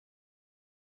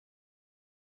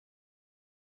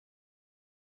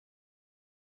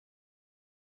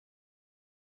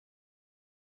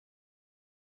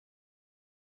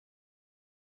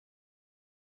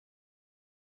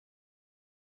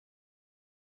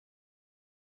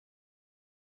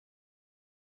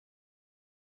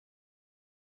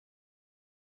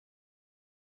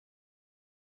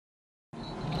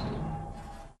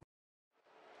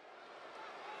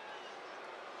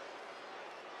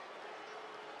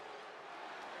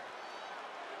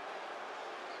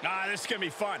Ah, this is going to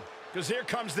be fun, because here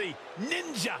comes the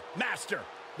Ninja Master,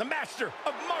 the Master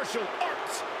of Martial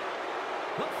Arts.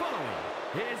 The following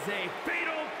is a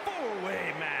fatal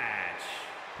four-way match.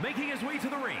 Making his way to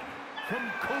the ring from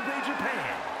Kobe,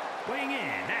 Japan, weighing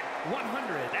in at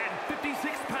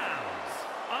 156 pounds,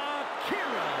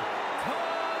 Akira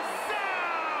Tozawa!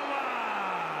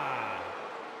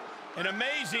 An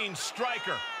amazing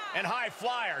striker and high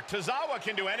flyer. Tozawa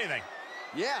can do anything.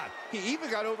 Yeah, he even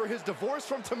got over his divorce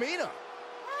from Tamina.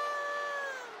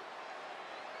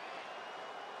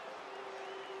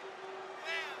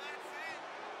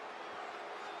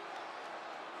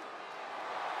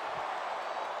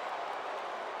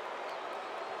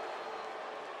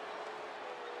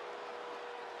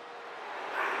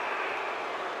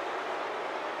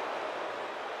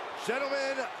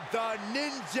 Gentlemen, the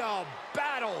Ninja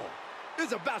Battle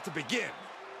is about to begin.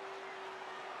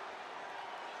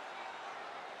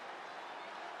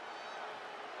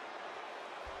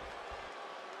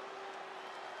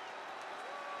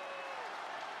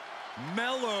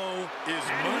 Melo is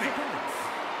money.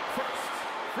 First,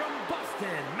 from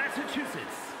Boston,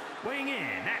 Massachusetts, weighing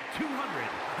in at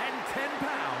 210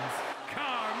 pounds,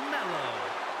 Carmelo.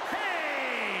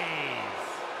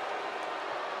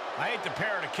 I hate to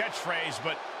parrot a catchphrase,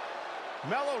 but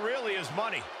Melo really is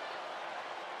money.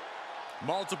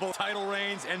 Multiple title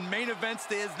reigns and main events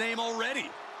to his name already.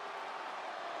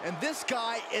 And this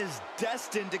guy is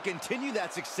destined to continue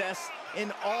that success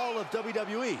in all of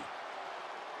WWE.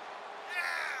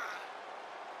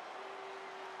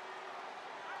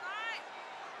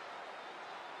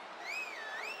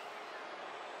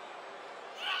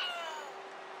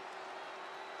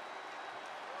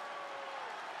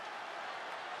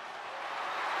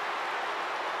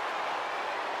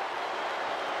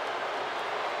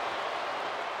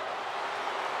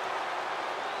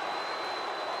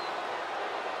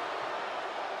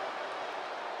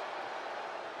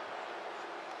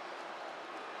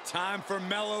 Time for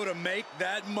Melo to make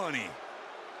that money.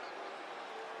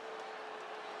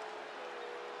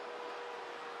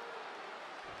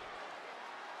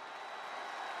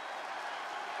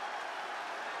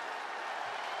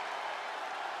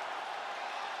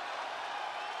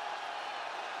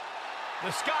 The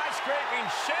skyscraping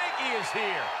Shanky is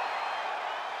here.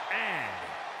 And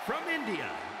from India,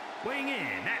 weighing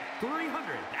in at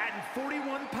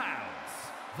 341 pounds,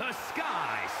 the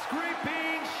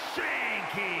skyscraping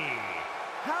Shanky.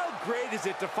 How great is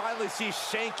it to finally see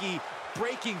Shanky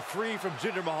breaking free from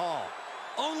Jinder Mahal?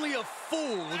 Only a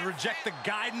fool would reject the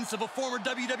guidance of a former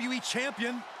WWE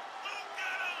champion.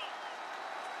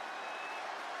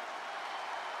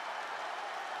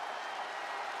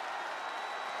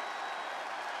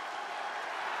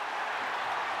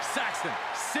 Saxton,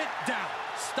 sit down.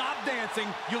 Stop dancing.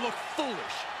 You look foolish.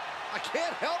 I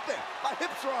can't help it. My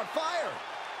hips are on fire.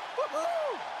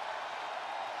 Woohoo!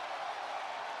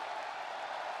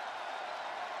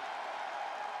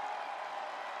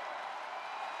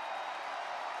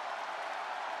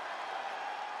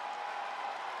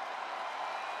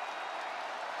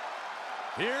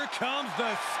 Here comes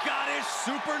the Scottish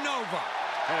Supernova.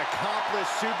 An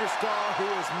accomplished superstar who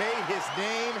has made his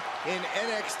name in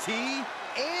NXT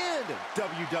and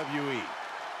WWE.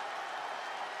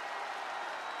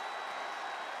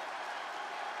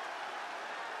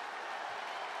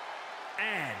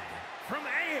 And from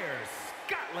Ayr,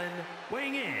 Scotland,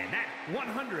 weighing in at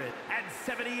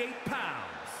 178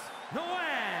 pounds,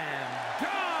 Noam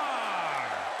Dar.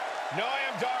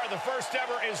 Noam Dar, the first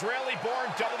ever Israeli-born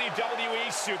WWE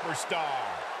superstar.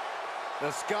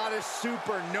 The Scottish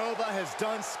Supernova has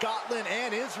done Scotland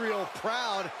and Israel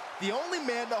proud. The only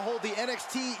man to hold the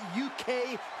NXT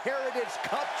UK Heritage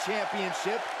Cup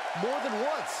Championship more than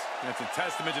once. That's a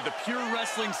testament to the pure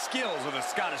wrestling skills of the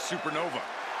Scottish Supernova.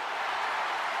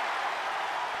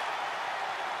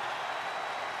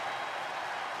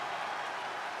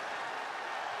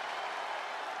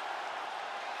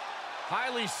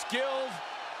 Highly skilled.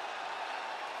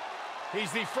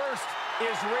 He's the first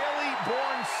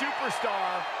Israeli-born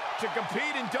superstar to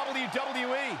compete in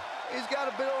WWE. He's got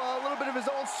a little bit of his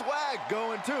own swag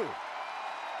going, too.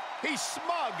 He's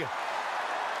smug.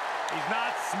 He's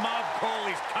not smug, Cole.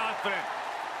 He's confident.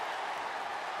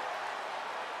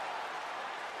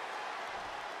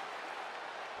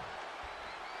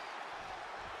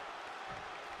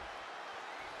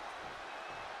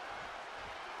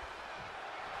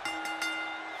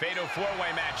 Fatal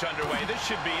four-way match underway. This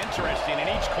should be interesting. In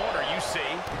each corner, you see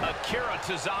Akira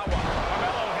Tozawa,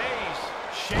 Carmelo Hayes,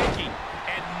 Shanky,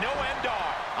 and Noam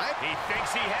Dar. He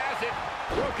thinks he has it.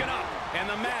 Broken up, and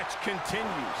the match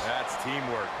continues. That's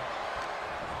teamwork.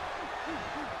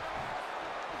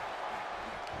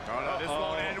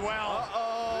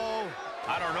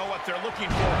 looking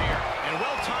for here. And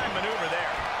well-timed maneuver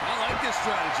there. I like this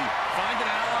strategy. Find an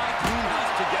ally, clean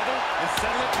house together, and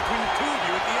settle it between the two of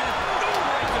you at the end.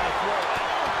 Right to the throat.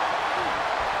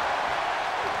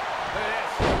 Look at this.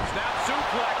 Snap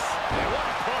suplex. And what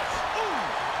a push. Ooh.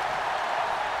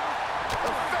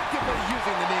 Effectively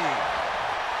using the knee.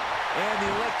 And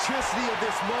the electricity of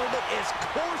this moment is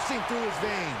coursing through his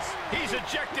veins. He's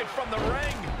ejected from the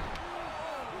ring.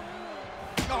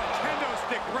 Oh, kendo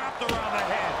stick wrapped around the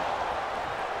head.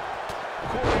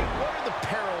 Corey, what are the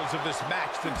perils of this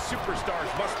match that superstars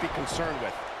must be concerned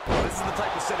with? This is the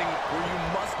type of setting where you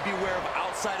must beware of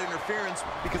outside interference,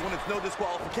 because when it's no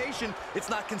disqualification, it's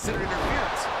not considered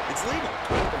interference. It's legal.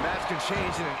 The match can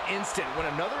change in an instant when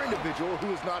another individual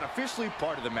who is not officially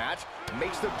part of the match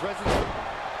makes their presence.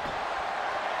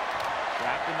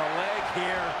 Trapped in the leg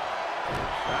here.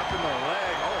 Trapped in the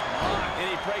leg. Oh, my. And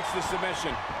he breaks the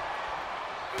submission.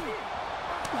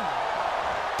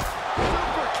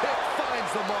 Super kick finds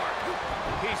the mark.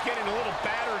 He's getting a little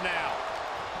battered now.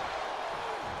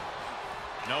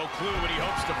 No clue what he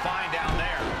hopes to find down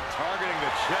there. Targeting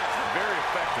the chest. Very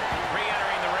effective.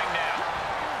 Re-entering the ring now.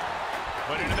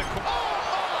 Put into the... Oh,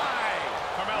 my!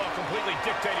 Carmelo completely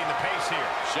dictating the pace here.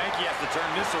 Shanky has to turn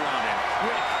this around in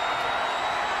quick.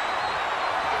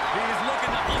 He's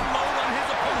looking to unload on his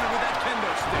opponent with that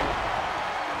kendo stick.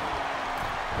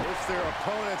 It's their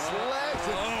opponent's legs.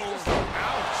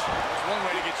 Ouch. That's one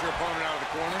way to get your opponent out of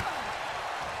the corner.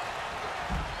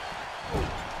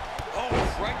 Oh,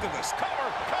 right to this. Cover.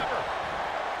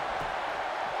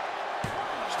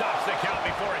 Stops the count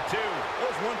before it, too.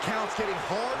 Those one counts getting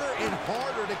harder and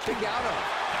harder to kick out of.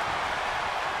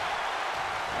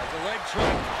 As the leg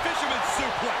trap, fisherman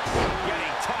suplex.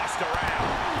 Getting tossed around.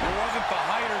 It wasn't the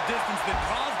height or distance that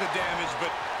caused the damage,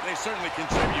 but they certainly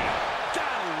contributed.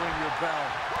 That'll ring your bell.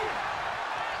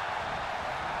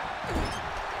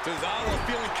 Tozawa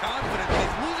feeling confident, but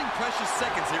he's losing precious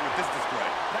seconds here with this display.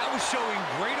 That was showing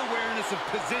great awareness of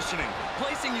positioning,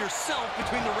 placing yourself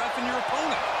between the ref and your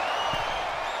opponent.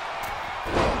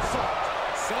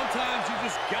 Sometimes you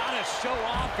just gotta show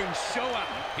off and show out.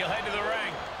 He'll head to the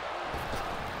ring.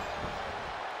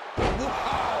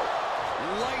 Wow!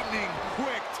 Lightning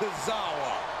quick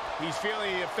Tozawa. He's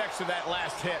feeling the effects of that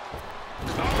last hit.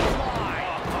 Oh, my.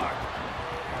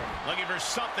 Looking for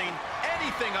something,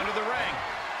 anything under the ring.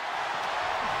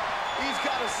 He's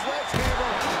got a sledgehammer,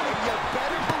 and you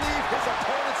better believe his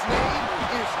opponent's name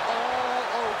is all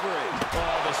over it.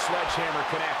 Oh, the sledgehammer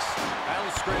connects.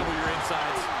 That'll scramble your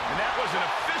insides. And that was an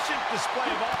efficient display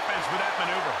of offense with that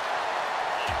maneuver.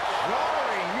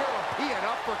 Roaring European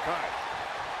uppercut.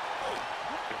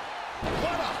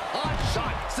 What a hot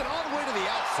shot. Sent all the way to the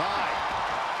outside.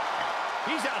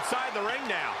 He's outside the ring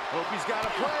now. Hope he's got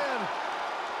a plan.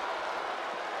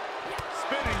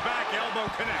 Spinning back elbow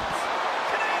connects.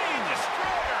 Canadian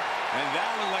destroyer. And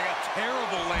that looked like a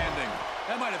terrible landing.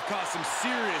 That might have caused some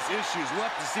serious issues. We'll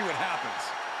have to see what happens.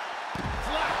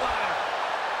 Flatline.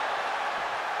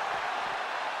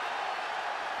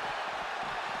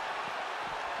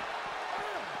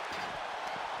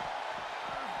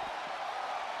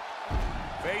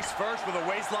 Face first with a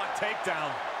waistlock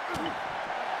takedown.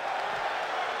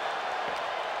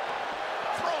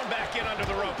 Thrown back in under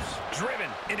the ropes. Driven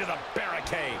into the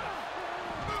barricade.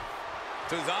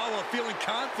 Tozawa feeling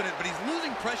confident, but he's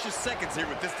losing precious seconds here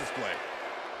with this display.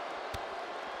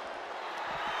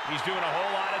 He's doing a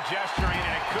whole lot of gesturing,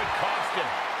 and it could cost him.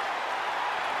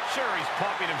 Sure, he's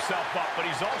pumping himself up, but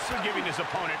he's also giving his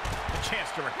opponent a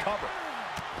chance to recover.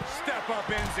 Step up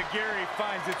enziguri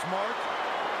finds its mark.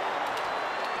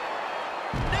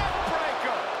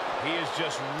 Neckbreaker! He is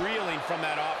just reeling from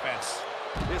that offense.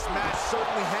 This match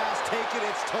certainly has taken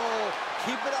its toll.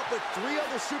 Keeping up with three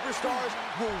other superstars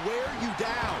will wear you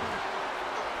down.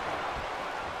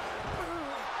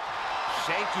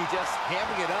 Shanky just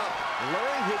hamming it up,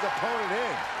 luring his opponent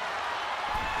in.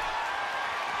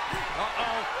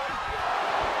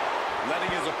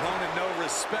 Letting his opponent know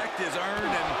respect is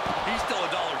earned, and he's still $1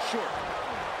 short.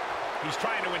 He's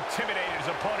trying to intimidate his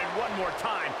opponent one more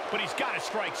time, but he's got to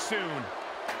strike soon.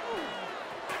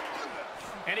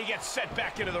 And he gets set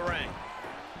back into the ring.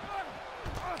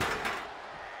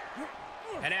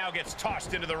 And now gets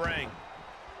tossed into the ring.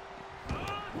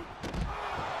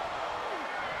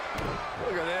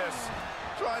 Look at this.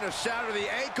 Trying to shatter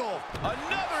the ankle.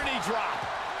 Another knee drop.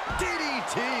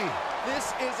 DDT.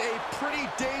 This is a pretty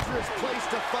dangerous place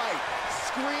to fight.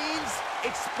 Screens,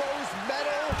 exposed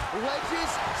metal,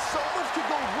 ledges. So much could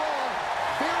go wrong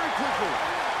very quickly.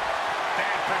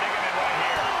 Bad predicament right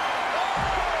here.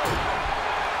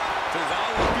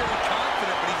 Tozawa feeling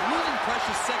confident, but he's losing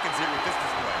precious seconds here with this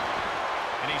display.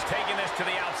 And And he's taking this to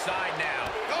the outside now.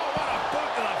 Oh, what a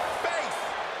boot to the face!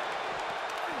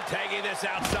 Taking this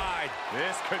outside.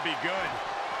 This could be good.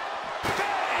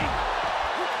 Bang!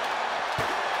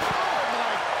 Oh,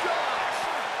 my gosh!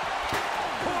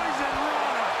 Poison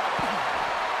Rana!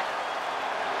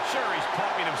 Sure, he's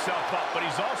pumping himself up, but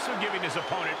he's also giving his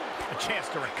opponent a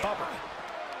chance to recover.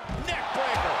 Neck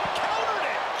breaker. Countered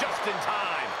it just in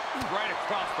time. Right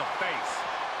across the face.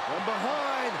 From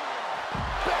behind.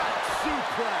 Back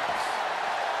suplex.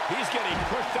 He's getting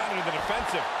pushed out into the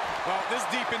defensive. Well, this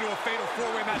deep into a fatal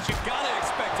four-way match, you gotta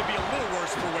expect to be a little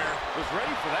worse for wear. Was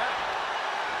ready for that.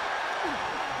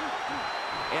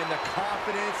 And the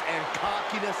confidence and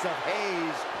cockiness of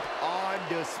Hayes on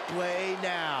display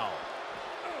now.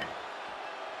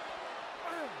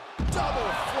 Double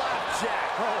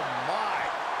flapjack. Oh, my.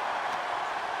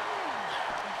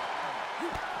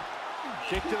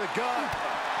 Kick to the gut.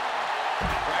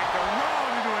 Right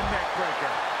around into a neck breaker.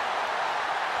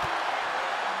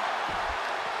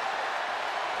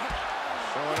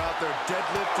 Showing out their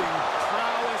deadlifting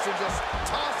prowess and just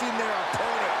tossing their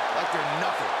opponent like they're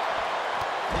nothing.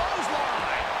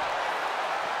 Clothesline.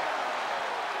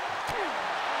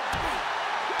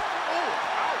 Oh,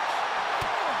 ouch.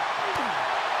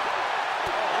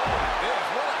 Oh, this,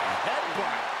 what a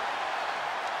headbutt.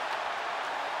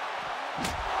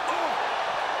 Oh,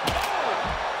 oh,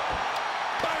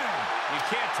 bam. You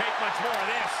can't take much more of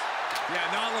this. Yeah,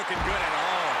 not looking good at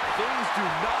all. Things do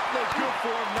not look good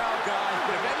for him now, guys.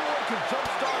 But if anyone can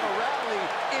jumpstart a rally,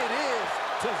 it is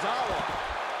Tozawa.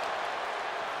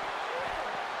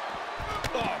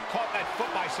 Oh, caught that foot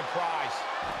by surprise.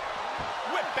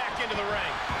 Whip back into the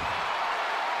ring.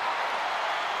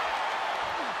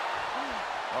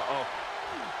 Uh-oh.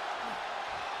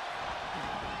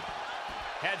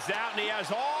 Heads out, and he has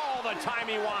all the time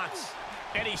he wants.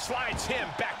 And he slides him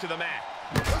back to the mat.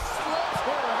 The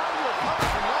sledgehammer, how do you recover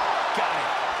from that? Got it.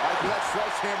 That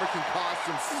sledgehammer can cause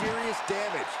some serious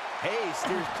damage. Hayes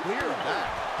steers clear of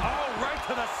that. Oh, right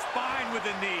to the spine with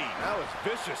the knee. That was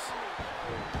vicious.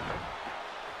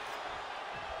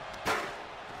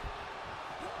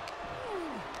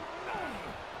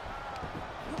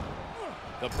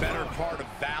 The better part of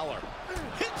valor.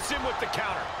 Hits him with the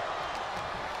counter.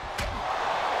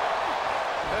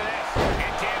 Look at this.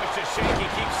 And damage to Shanky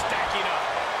keeps stacking up.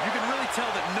 You can really tell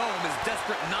that Noam is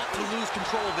desperate not to lose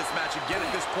control of this match again at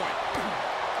this point.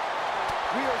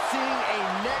 We are seeing a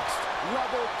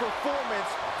next-level performance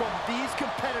from these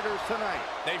competitors tonight.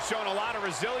 They've shown a lot of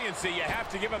resiliency. You have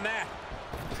to give them that.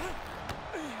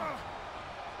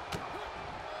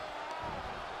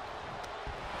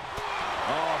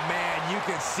 Oh, man, you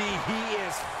can see he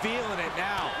is feeling it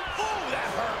now. Oh, that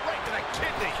hurt right to the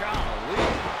kidney. Golly.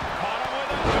 Caught him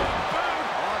with a good boot.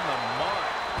 On the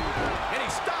mark. And he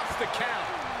stops the count.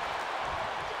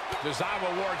 Tozawa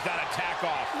wards that attack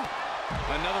off.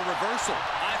 Another reversal.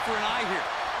 Eye for an eye here.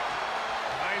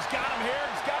 He's got him here.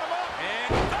 He's got him up.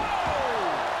 And oh!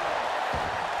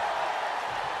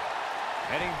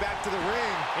 Heading back to the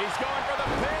ring. He's going for the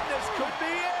pin. This could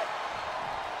be it.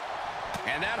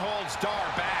 And that holds Dar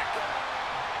back.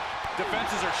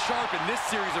 defenses are sharp in this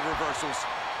series of reversals.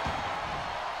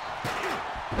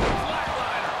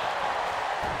 Flatliner.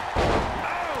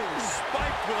 Oh,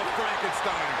 spiked with a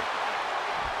Frankenstein.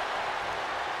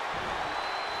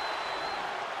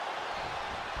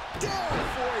 Down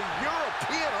for a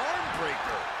European arm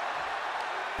breaker.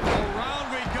 Around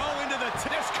we go into the...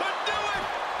 This could do it.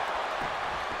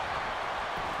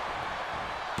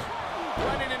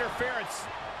 Running interference.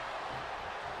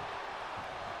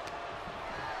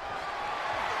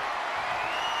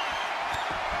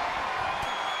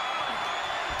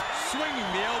 Swinging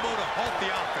the elbow to halt the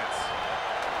offense.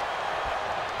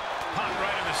 Pop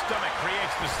right in the stomach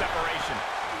creates the separation.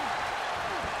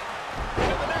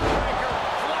 Into the neck breaker.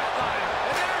 Flatliner.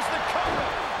 And there's the cover.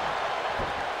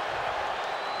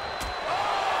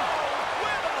 Oh,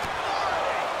 with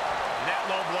authority. And that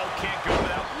low blow can't go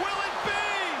without. Will it be?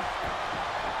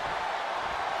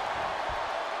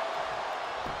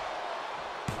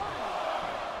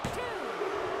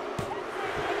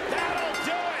 That'll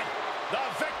do it. The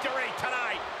victory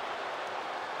tonight.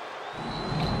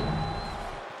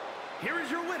 Here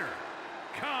is your winner,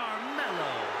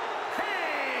 Carmelo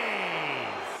Hayes.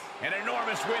 An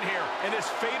enormous win here in this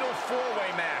fatal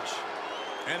four-way match.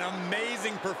 An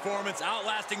amazing performance,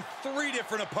 outlasting 3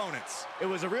 different opponents. It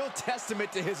was a real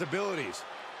testament to his abilities.